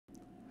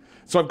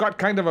So I've got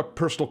kind of a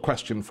personal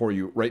question for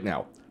you right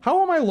now.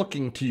 How am I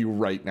looking to you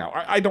right now?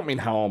 I don't mean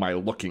how am I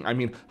looking. I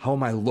mean, how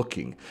am I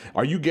looking?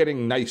 Are you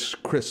getting nice,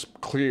 crisp,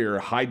 clear,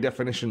 high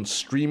definition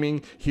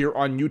streaming here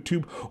on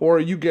YouTube? Or are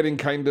you getting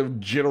kind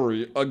of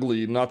jittery,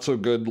 ugly, not so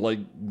good like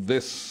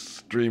this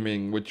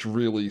streaming, which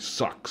really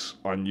sucks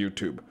on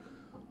YouTube?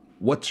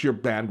 What's your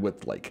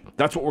bandwidth like?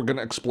 That's what we're going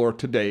to explore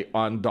today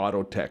on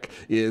dottotech,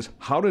 is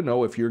how to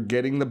know if you're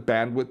getting the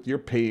bandwidth you're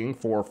paying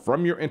for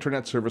from your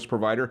internet service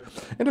provider,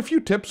 and a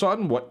few tips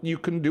on what you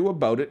can do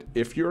about it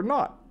if you're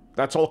not.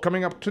 That's all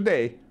coming up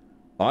today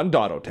on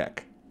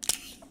dottotech.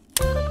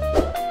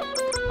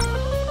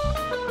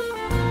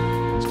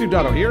 Stu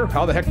Dotto here.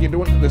 How the heck are you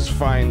doing this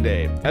fine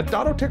day? At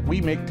dottotech,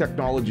 we make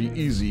technology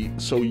easy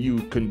so you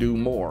can do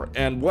more.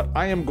 And what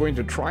I am going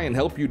to try and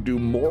help you do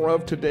more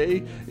of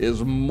today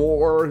is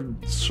more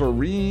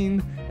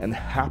serene and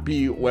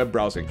happy web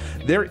browsing.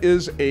 There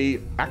is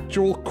a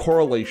actual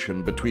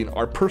correlation between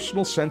our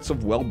personal sense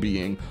of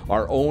well-being,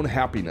 our own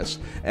happiness,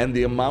 and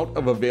the amount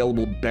of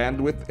available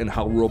bandwidth and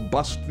how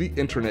robust the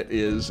internet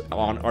is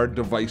on our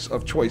device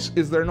of choice.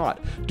 Is there not?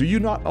 Do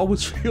you not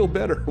always feel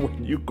better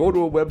when you go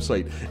to a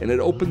website and it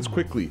opens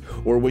quickly,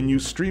 or when you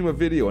stream a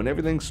video and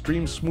everything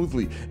streams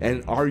smoothly?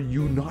 And are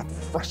you not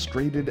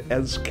frustrated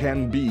as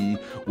can be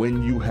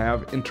when you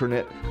have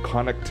internet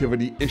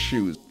connectivity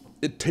issues?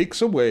 It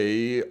takes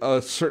away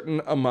a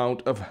certain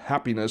amount of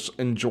happiness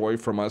and joy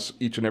from us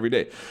each and every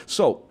day.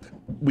 So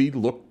we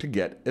look to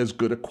get as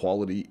good a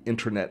quality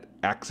internet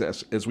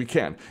access as we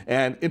can.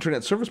 And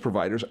internet service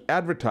providers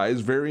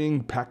advertise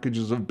varying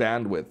packages of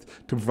bandwidth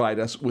to provide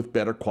us with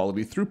better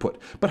quality throughput.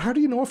 But how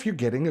do you know if you're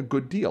getting a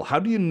good deal? How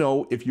do you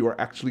know if you are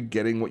actually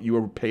getting what you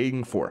are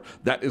paying for?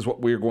 That is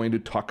what we're going to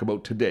talk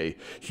about today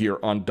here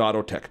on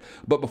dottotech.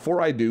 But before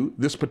I do,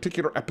 this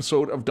particular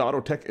episode of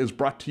dottotech is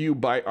brought to you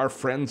by our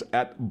friends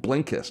at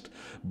Blinkist.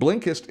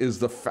 Blinkist is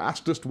the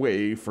fastest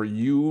way for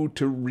you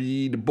to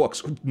read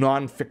books,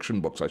 non-fiction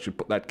books. I should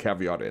put that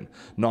caveat in,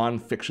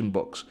 non-fiction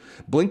books.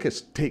 Blinkist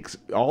takes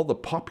all the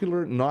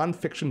popular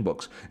non-fiction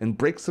books and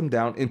breaks them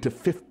down into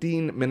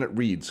 15-minute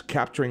reads,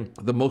 capturing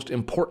the most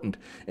important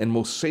and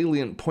most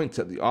salient points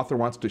that the author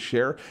wants to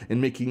share and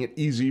making it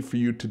easy for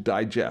you to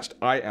digest.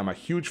 I am a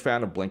huge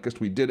fan of Blinkist.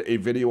 We did a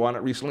video on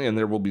it recently, and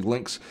there will be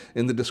links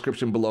in the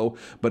description below.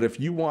 But if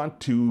you want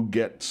to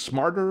get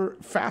smarter,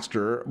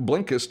 faster,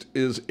 Blinkist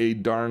is a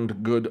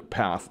darned good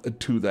path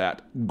to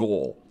that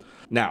goal.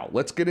 Now,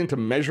 let's get into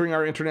measuring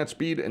our internet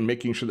speed and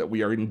making sure that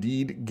we are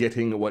indeed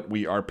getting what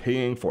we are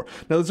paying for.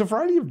 Now, there's a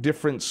variety of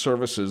different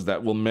services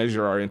that will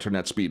measure our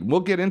internet speed. We'll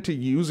get into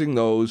using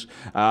those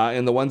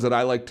and the ones that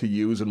I like to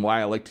use and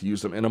why I like to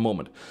use them in a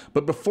moment.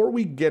 But before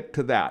we get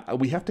to that,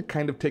 we have to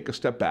kind of take a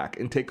step back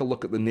and take a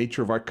look at the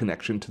nature of our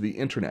connection to the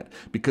internet.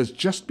 Because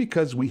just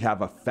because we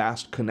have a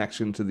fast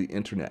connection to the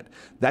internet,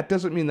 that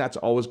doesn't mean that's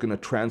always going to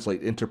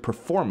translate into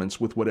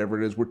performance with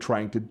whatever it is we're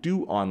trying to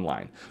do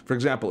online. For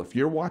example, if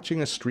you're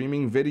watching a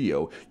streaming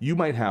video, you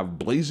might have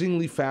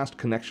blazingly fast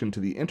connection to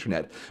the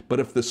internet, but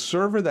if the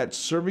server that's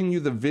serving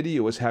you the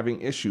video is having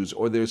issues,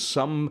 or there's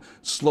some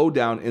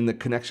slowdown in the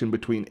connection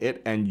between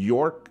it and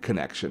your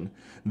connection,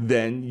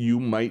 then you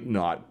might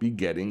not be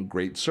getting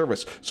great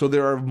service. So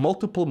there are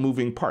multiple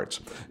moving parts.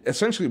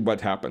 Essentially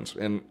what happens,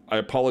 and I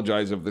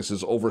apologize if this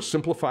is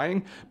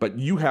oversimplifying, but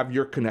you have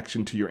your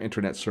connection to your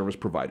internet service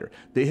provider.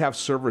 They have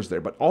servers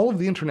there, but all of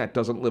the internet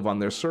doesn't live on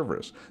their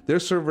servers. Their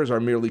servers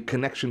are merely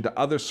connection to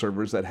other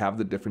servers that have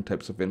the different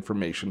types of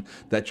information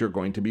that you're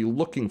going to be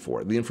looking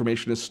for. The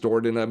information is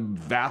stored in a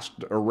vast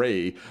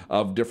array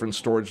of different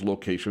storage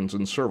locations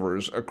and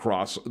servers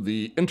across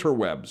the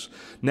interwebs.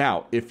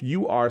 Now, if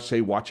you are,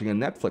 say, watching a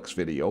Netflix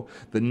video,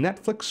 the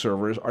Netflix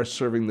servers are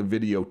serving the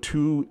video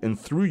to and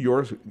through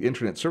your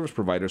internet service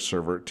provider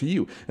server to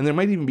you. And there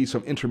might even be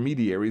some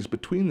intermediaries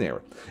between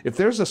there. If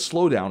there's a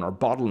slowdown or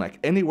bottleneck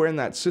anywhere in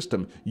that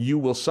system, you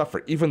will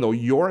suffer, even though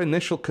your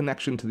initial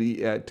connection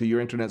to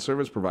your internet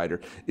service provider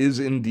is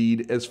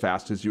indeed as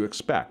fast as you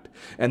expect.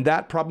 And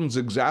that problem is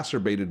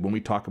exacerbated when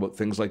we talk about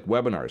things like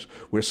webinars,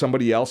 where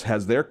somebody else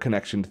has their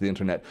connection to the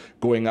internet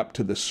going up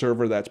to the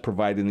server that's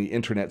providing the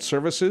internet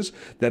services,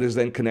 that is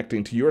then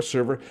connecting to your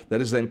server,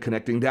 that is then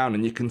connecting down.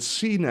 And you can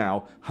see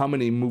now how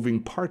many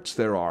moving parts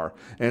there are.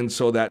 And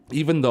so that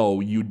even though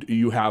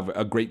you have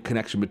a great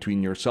connection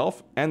between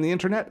yourself and the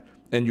internet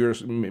and your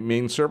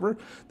main server,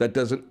 that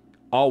doesn't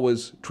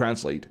always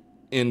translate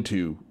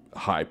into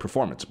high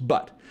performance.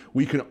 But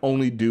we can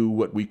only do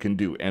what we can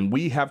do, and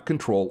we have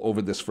control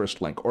over this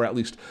first link, or at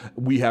least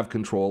we have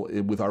control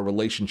with our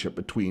relationship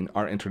between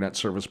our internet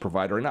service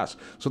provider and us.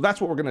 So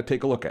that's what we're going to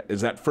take a look at, is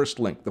that first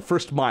link, the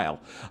first mile,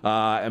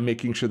 and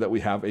making sure that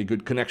we have a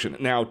good connection.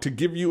 Now, to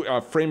give you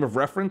a frame of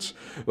reference,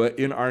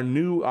 in our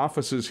new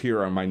offices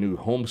here on my new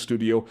home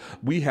studio,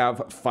 we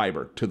have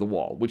fiber to the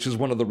wall, which is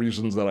one of the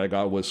reasons that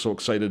I was so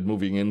excited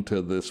moving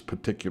into this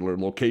particular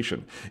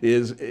location.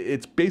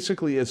 It's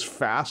basically as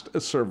fast a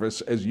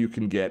service as you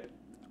can get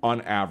on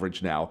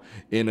average now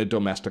in a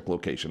domestic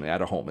location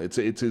at a home. It's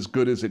as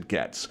good as it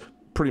gets.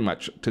 pretty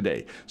much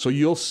today. So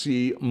you'll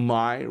see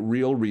my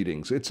real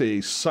readings. It's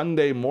a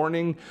Sunday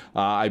morning.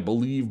 I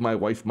believe my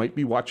wife might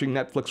be watching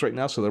Netflix right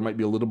now, so there might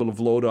be a little bit of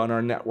load on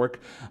our network,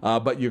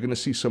 but you're going to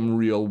see some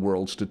real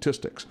world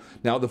statistics.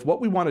 Now, what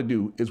we want to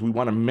do is we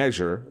want to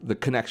measure the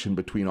connection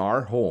between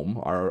our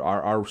home,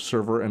 our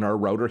server and our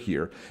router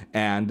here,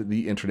 and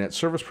the internet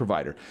service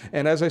provider.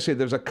 And as I say,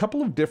 there's a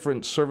couple of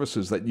different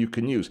services that you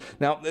can use.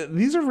 Now,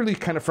 these are really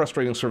kind of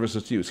frustrating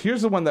services to use.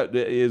 Here's the one that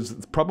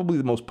is probably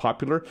the most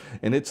popular,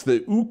 and it's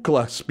the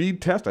Ookla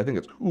speed test. I think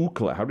it's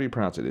Ookla. How do you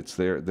pronounce it? It's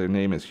their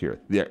name is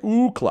here. Yeah,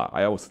 Ookla.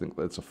 I always think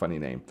that's a funny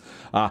name.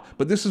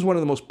 But this is one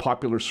of the most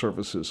popular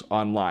services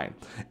online.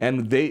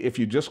 And if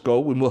you just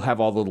go, and we'll have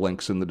all the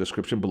links in the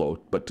description below,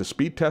 but to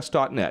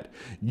speedtest.net,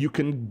 you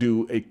can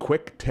do a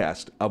quick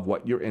test of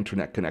what your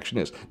internet connection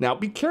is. Now,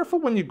 be careful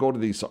when you go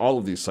to all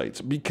of these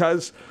sites,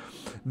 because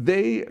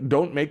they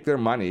don't make their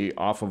money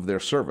off of their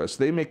service.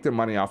 They make their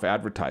money off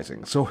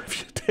advertising. So if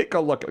you take a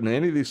look at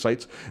any of these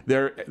sites,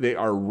 they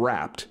are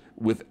wrapped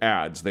with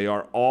ads. They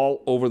are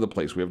all over the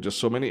place. We have just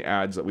so many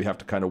ads that we have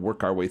to kind of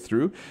work our way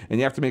through. And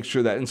you have to make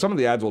sure that, and some of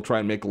the ads will try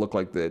and make it look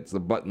like it's the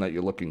button that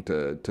you're looking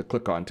to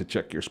click on to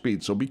check your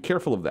speed. So be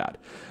careful of that.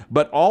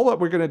 But all that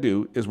we're going to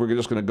do is we're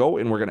just going to go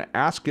and we're going to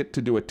ask it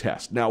to do a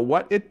test. Now,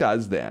 what it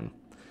does then,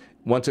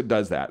 once it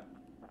does that,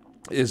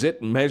 is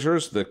it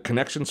measures the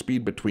connection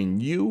speed between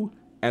you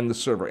and the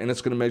server, and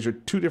it's going to measure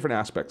two different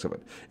aspects of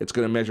it. It's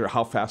going to measure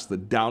how fast the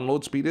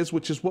download speed is,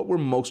 which is what we're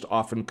most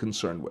often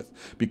concerned with,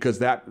 because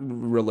that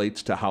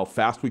relates to how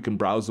fast we can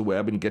browse the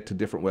web and get to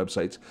different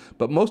websites.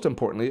 But most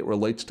importantly, it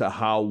relates to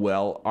how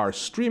well our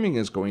streaming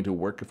is going to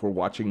work if we're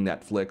watching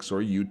Netflix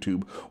or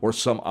YouTube or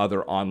some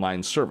other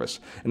online service.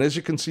 And as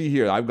you can see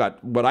here, I've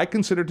got what I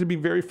consider to be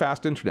very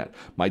fast internet.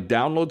 My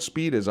download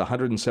speed is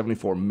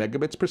 174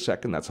 megabits per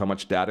second. That's how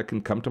much data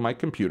can come to my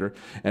computer.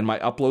 And my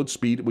upload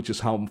speed, which is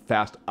how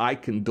fast I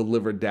can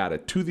deliver data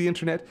to the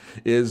internet,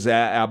 is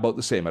about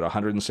the same at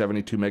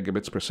 172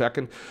 megabits per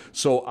second.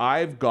 So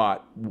I've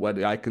got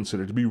what I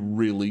consider to be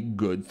really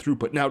good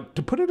throughput. Now,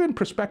 to put it in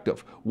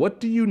perspective, what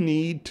do you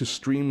need to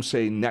stream,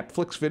 say,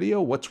 Netflix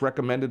video? What's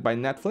recommended by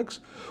Netflix?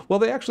 Well,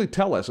 they actually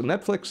tell us.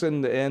 Netflix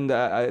and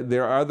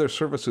there are other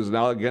services.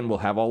 Now, again, we'll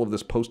have all of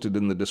this posted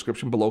in the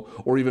description below,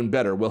 or even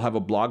better, we'll have a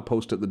blog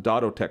post at the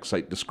dottotech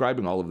site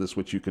describing all of this,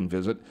 which you can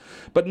visit.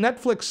 But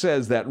Netflix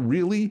says that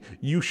really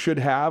you should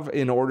have,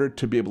 in order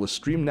to be able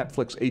to stream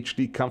Netflix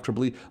HD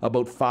comfortably,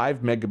 about 5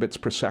 megabits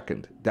per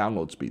second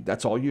download speed.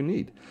 That's all you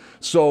need.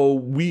 So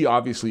we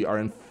obviously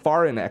are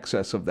far in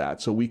excess of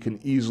that, so we can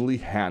easily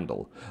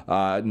handle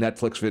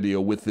Netflix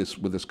video with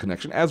this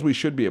connection, as we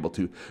should be able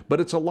to.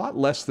 But it's a lot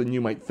less than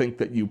you might think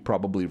that you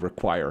probably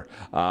require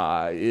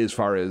as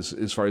far as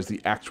the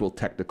actual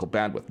technical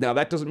bandwidth. Now,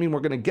 that doesn't mean we're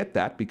going to get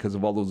that because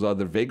of all those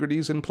other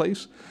vagaries in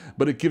place,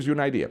 but it gives you an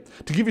idea.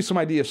 To give you some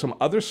idea of some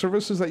other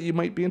services that you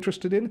might be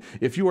interested in,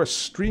 if you are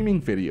streaming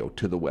video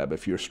to the web,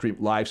 if you're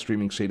live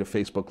streaming, say, to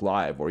Facebook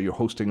Live, or you're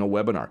hosting a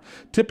webinar,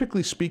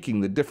 typically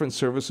speaking, the different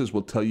services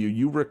will tell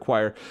you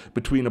require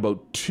between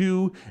about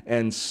 2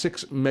 and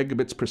 6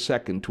 megabits per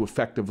second to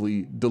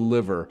effectively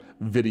deliver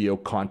video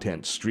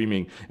content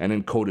streaming and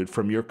encoded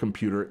from your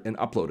computer and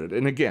uploaded.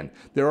 And again,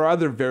 there are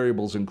other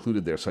variables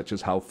included there, such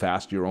as how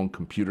fast your own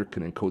computer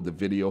can encode the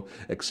video,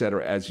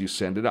 etc., as you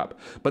send it up.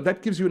 But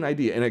that gives you an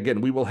idea. And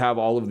again, we will have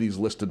all of these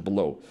listed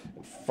below.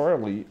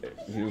 Farley,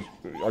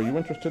 are you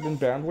interested in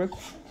bandwidth?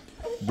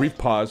 Brief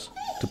pause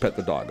to pet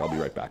the dog. I'll be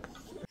right back.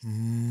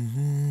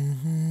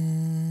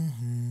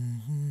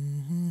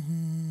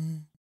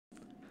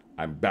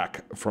 I'm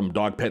back from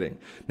dog petting.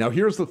 Now,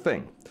 here's the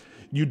thing.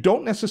 You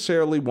don't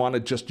necessarily want to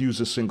just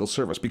use a single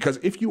service, because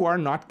if you are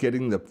not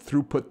getting the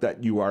throughput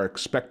that you are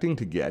expecting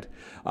to get,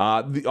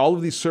 all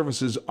of these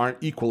services aren't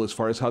equal as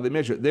far as how they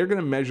measure. They're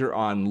going to measure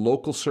on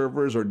local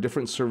servers or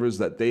different servers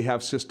that they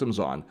have systems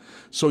on.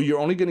 So you're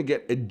only going to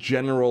get a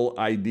general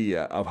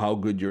idea of how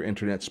good your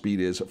internet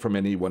speed is from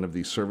any one of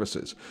these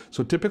services.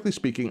 So typically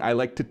speaking, I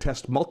like to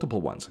test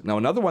multiple ones. Now,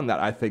 another one that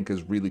I think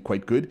is really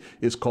quite good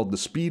is called the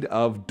speed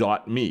of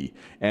 .me,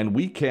 and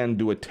we can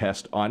do a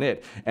test on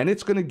it. And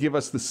it's going to give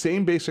us the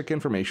same basic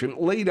information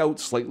laid out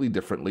slightly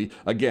differently.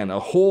 Again, a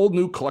whole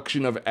new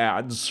collection of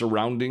ads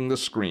surrounding the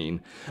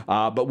screen,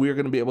 but we're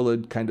going to be able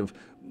to kind of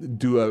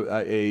do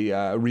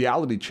a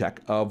reality check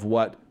of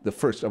what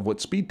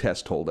speed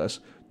test told us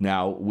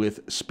now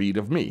with speed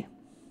of me.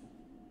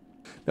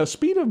 Now,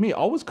 speed of me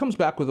always comes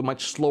back with a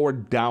much slower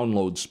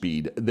download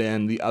speed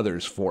than the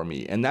others for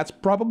me, and that's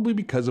probably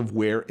because of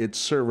where its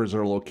servers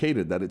are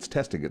located that it's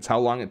testing. It's how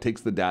long it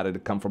takes the data to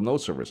come from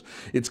those servers.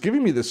 It's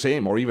giving me the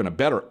same or even a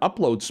better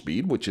upload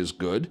speed, which is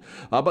good,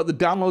 but the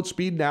download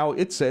speed now,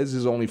 it says,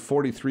 is only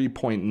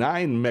 43.9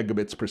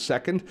 megabits per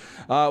second,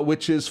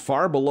 which is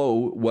far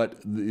below what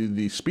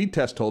the speed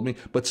test told me,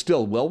 but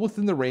still well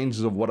within the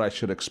ranges of what I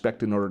should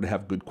expect in order to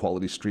have good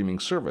quality streaming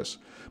service.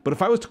 But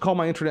if I was to call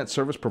my internet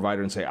service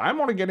provider and say, I'm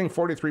only getting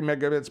 43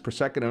 megabits per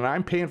second and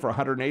I'm paying for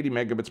 180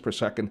 megabits per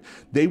second,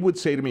 they would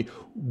say to me,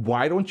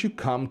 why don't you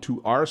come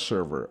to our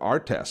server, our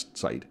test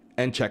site,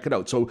 and check it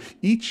out. So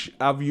each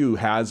of you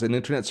has an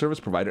internet service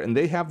provider and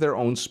they have their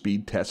own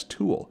speed test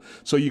tool.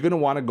 So you're going to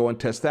want to go and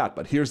test that.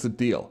 But here's the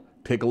deal.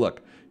 Take a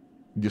look.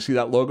 You see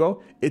that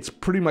logo? It's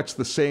pretty much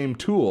the same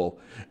tool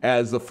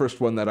as the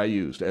first one that I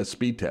used as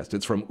speed test.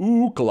 It's from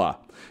Ookla.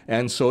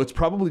 And so it's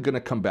probably going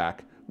to come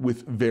back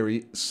with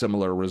very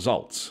similar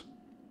results.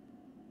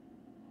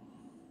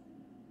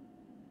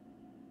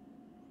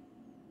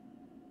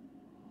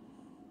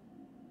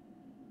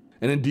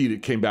 And indeed,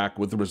 it came back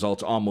with the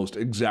results almost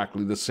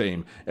exactly the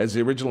same as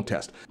the original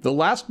test. The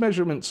last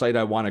measurement site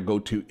I want to go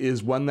to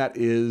is one that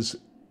is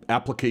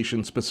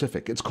application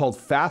specific. It's called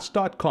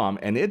fast.com,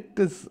 and it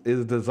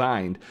is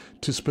designed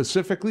to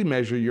specifically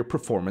measure your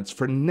performance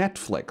for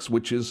Netflix,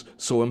 which is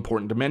so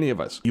important to many of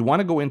us. You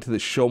want to go into the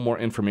show more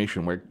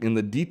information, where in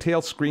the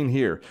detail screen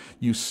here,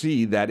 you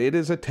see that it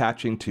is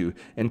attaching to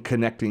and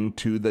connecting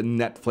to the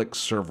Netflix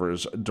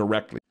servers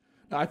directly.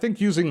 I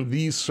think using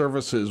these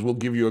services will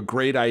give you a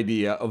great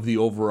idea of the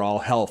overall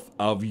health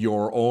of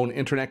your own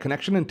internet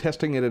connection, and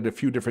testing it at a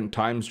few different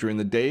times during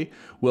the day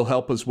will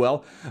help as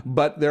well.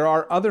 But there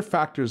are other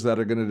factors that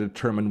are going to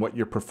determine what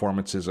your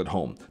performance is at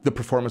home. The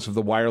performance of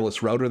the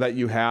wireless router that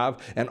you have,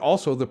 and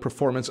also the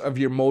performance of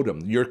your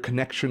modem, your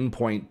connection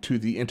point to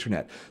the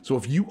internet. So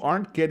if you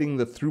aren't getting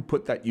the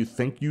throughput that you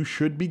think you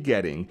should be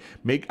getting,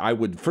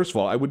 first of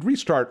all, I would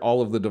restart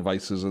all of the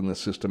devices in the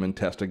system and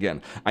test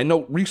again. I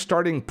know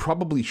restarting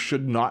probably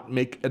should not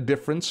make a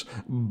difference,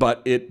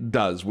 but it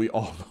does. We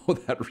all know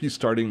that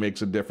restarting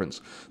makes a difference.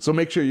 So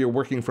make sure you're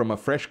working from a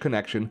fresh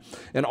connection,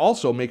 and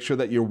also make sure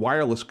that your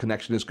wireless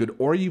connection is good,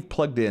 or you've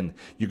plugged in.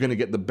 You're going to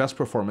get the best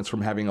performance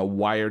from having a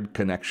wired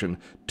connection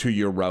to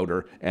your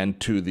router and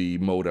to the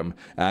modem.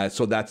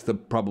 So that's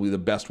probably the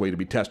best way to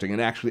be testing. And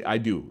actually, I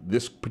do.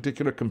 This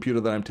particular computer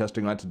that I'm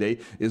testing on today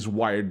is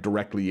wired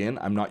directly in.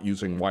 I'm not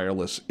using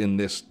wireless in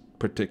this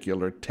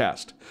particular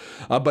test.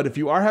 But if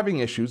you are having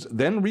issues,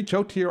 then reach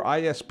out to your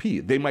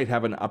ISP. They might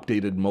have an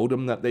updated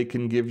modem that they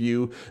can give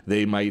you.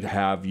 There might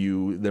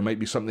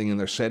be something in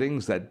their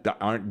settings that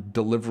aren't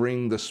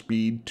delivering the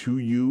speed to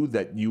you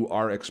that you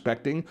are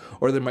expecting,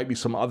 or there might be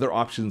some other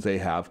options they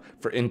have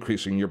for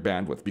increasing your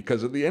bandwidth.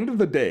 Because at the end of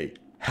the day,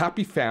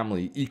 happy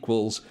family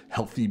equals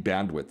healthy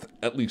bandwidth,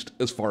 at least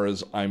as far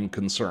as I'm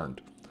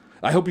concerned.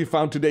 I hope you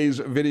found today's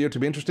video to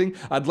be interesting.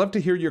 I'd love to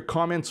hear your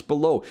comments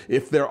below.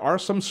 If there are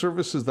some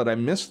services that I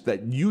missed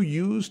that you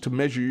use to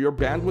measure your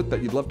bandwidth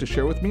that you'd love to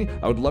share with me,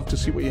 I would love to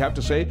see what you have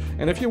to say.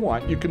 And if you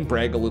want, you can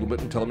brag a little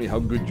bit and tell me how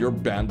good your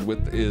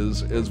bandwidth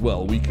is as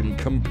well. We can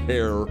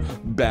compare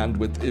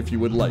bandwidth if you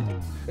would like.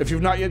 If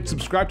you've not yet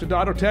subscribed to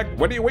dottotech,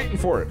 what are you waiting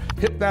for?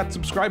 Hit that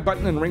subscribe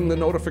button and ring the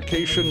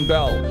notification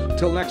bell.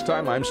 Till next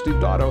time, I'm Steve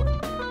Dotto.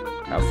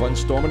 Have fun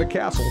storming a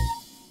castle.